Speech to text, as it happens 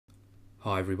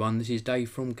Hi everyone, this is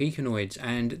Dave from Geekanoids,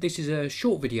 and this is a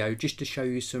short video just to show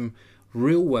you some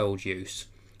real world use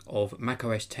of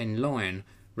macOS 10 Lion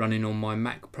running on my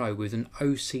Mac Pro with an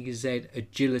OCZ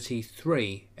Agility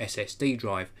 3 SSD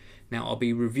drive. Now I'll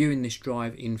be reviewing this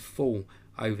drive in full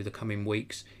over the coming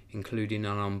weeks, including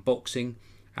an unboxing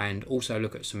and also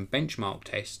look at some benchmark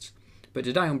tests. But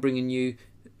today I'm bringing you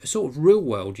a sort of real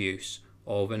world use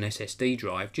of an SSD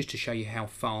drive just to show you how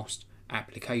fast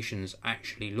applications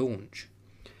actually launch.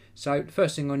 So the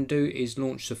first thing I'm going to do is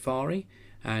launch Safari,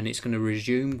 and it's going to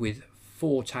resume with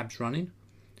 4 tabs running,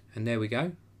 and there we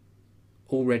go,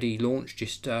 already launched.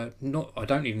 Just I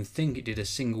don't even think it did a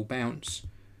single bounce.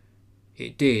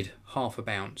 It did half a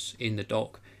bounce in the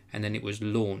dock, and then it was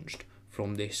launched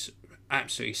from this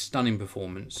absolutely stunning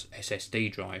performance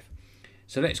SSD drive.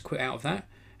 So let's quit out of that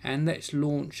and let's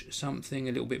launch something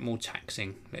a little bit more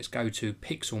taxing. Let's go to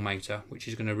Pixelmator, which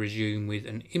is going to resume with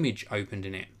an image opened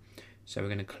in it. So we're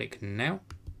going to click now.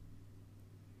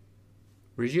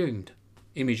 Resumed.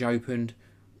 Image opened,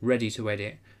 ready to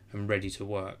edit and ready to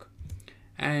work.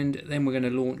 And then we're going to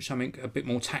launch something a bit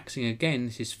more taxing again.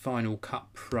 This is Final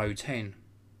Cut Pro 10.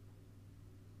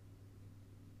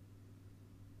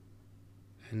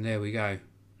 And there we go,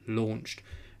 launched.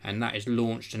 And that is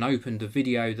launched and opened the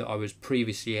video that I was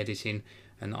previously editing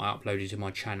and that I uploaded to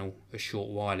my channel a short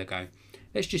while ago.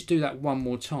 Let's just do that one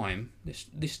more time.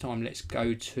 This time let's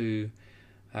go to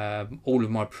all of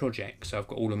my projects. So I've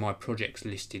got all of my projects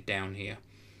listed down here,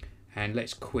 and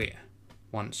let's quit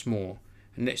once more,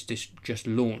 and let's just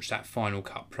launch that Final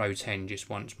Cut Pro 10 just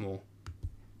once more.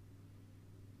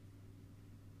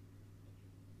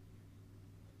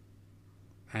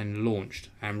 And launched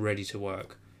and ready to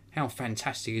work. How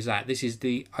fantastic is that? This is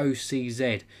the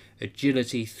OCZ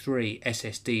Agility 3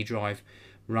 SSD drive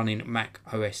running Mac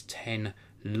OS 10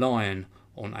 Lion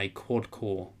on a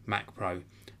quad-core Mac Pro.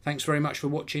 Thanks very much for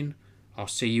watching. I'll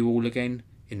see you all again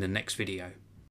in the next video.